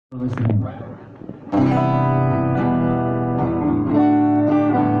Listening.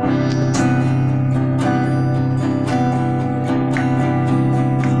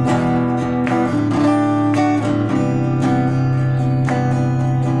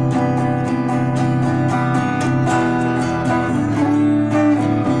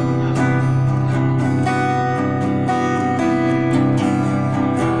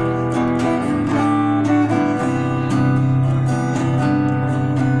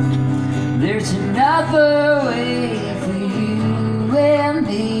 There's another way for you and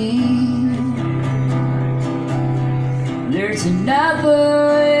me. There's another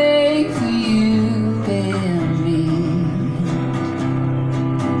way for you and me.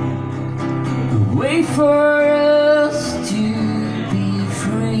 A way for us to be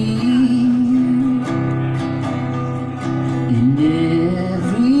free in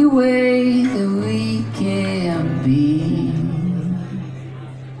every way that we can be.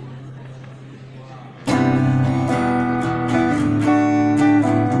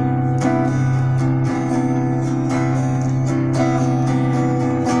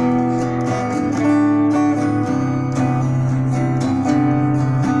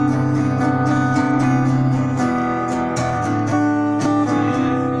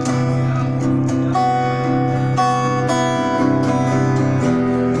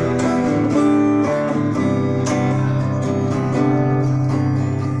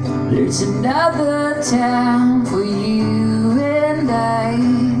 There's another town for you and I,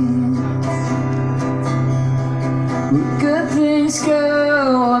 where good things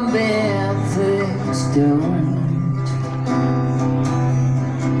go and bad things don't.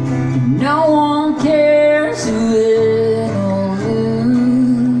 And no one cares who win or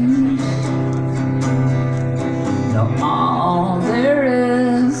lose. No, all there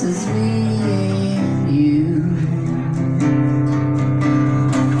is me and you.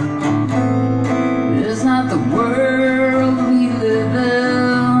 The world we live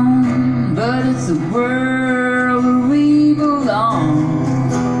in, but it's the world where we belong.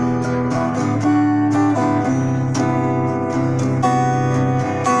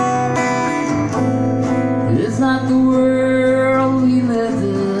 It's not the world we live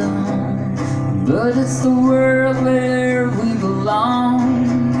in, but it's the world where we belong.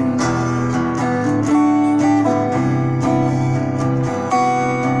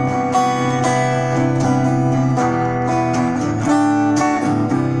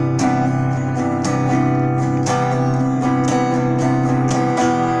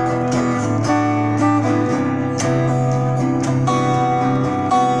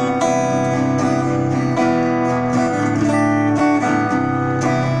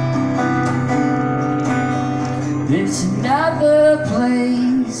 There's another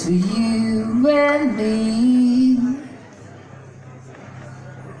place for you and me,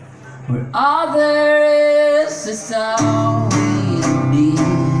 where all there is all we need,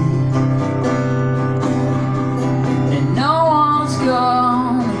 and no one's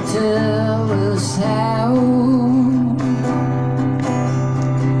gonna tell us how.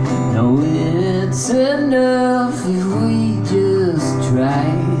 No, it's enough if we just try.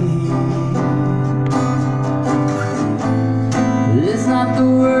 It's not the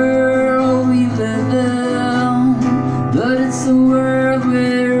world we live in, but it's the world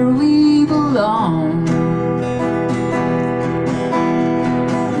where we belong.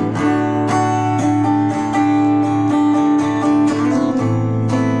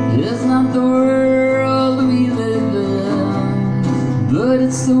 It's not the world we live in, but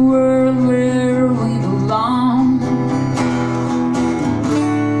it's the world where we belong.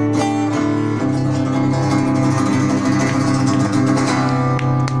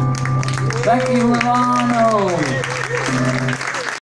 Thank you, Milano.